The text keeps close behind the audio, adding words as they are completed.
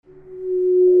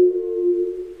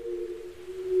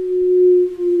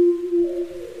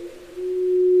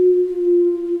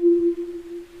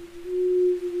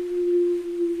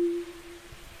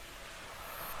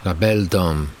Belle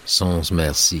Dame sans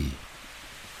merci,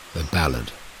 a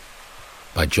ballad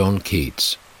by John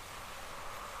Keats.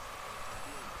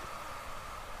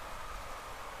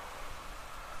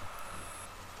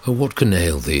 Oh, what can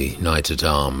ail thee,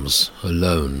 knight-at-arms,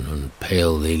 alone and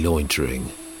palely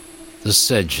loitering? The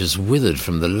sedge has withered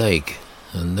from the lake,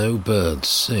 and no birds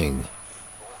sing.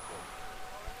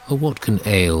 Oh, what can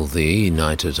ail thee,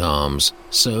 knight-at-arms,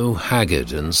 so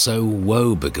haggard and so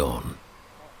woe-begone?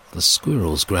 The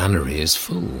squirrel's granary is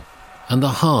full, and the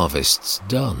harvest's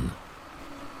done.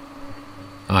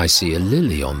 I see a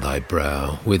lily on thy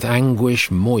brow, with anguish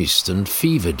moist and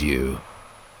fever-dew,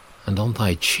 and on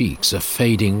thy cheeks a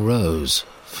fading rose,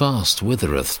 fast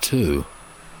withereth too.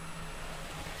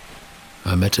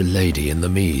 I met a lady in the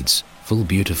meads, full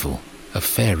beautiful, a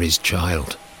fairy's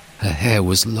child. Her hair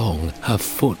was long, her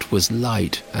foot was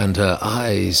light, and her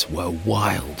eyes were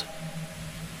wild.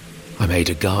 I made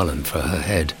a garland for her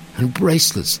head, and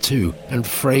bracelets too, and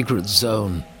fragrant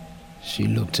zone. She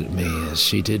looked at me as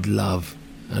she did love,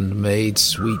 and made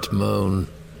sweet moan.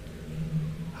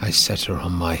 I set her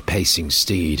on my pacing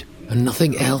steed, and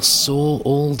nothing else saw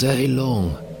all day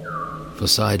long. For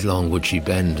sidelong would she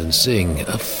bend and sing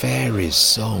a fairy's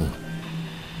song.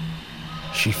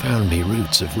 She found me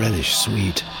roots of relish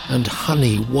sweet, and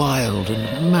honey wild,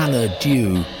 and manna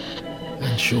dew,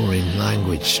 and sure in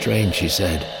language strange she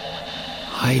said,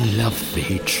 I love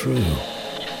thee true.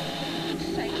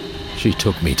 She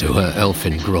took me to her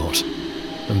elfin grot,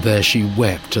 and there she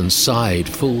wept and sighed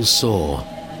full sore,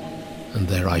 and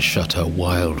there I shut her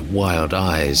wild, wild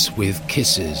eyes with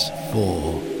kisses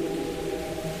 4.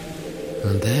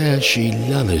 And there she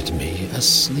lulled me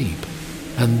asleep,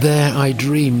 and there I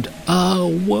dreamed,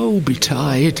 woe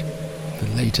betide, the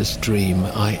latest dream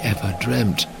I ever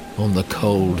dreamt on the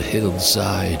cold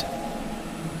hillside.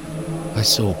 I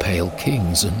saw pale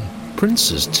kings and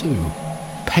princes too,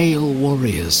 pale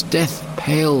warriors, death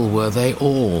pale were they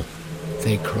all.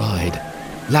 They cried,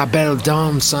 La Belle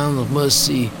Dame sans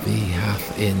merci thee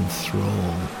hath in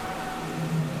thrall.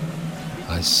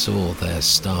 I saw their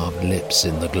starved lips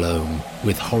in the gloam,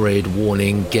 with horrid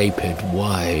warning gaped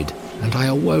wide, and I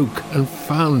awoke and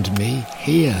found me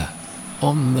here,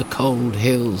 on the cold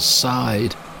hill's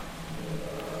side.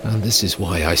 And this is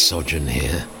why I sojourn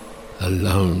here,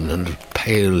 alone and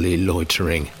palely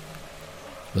loitering,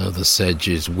 though the sedge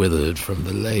is withered from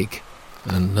the lake,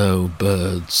 and no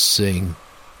birds sing.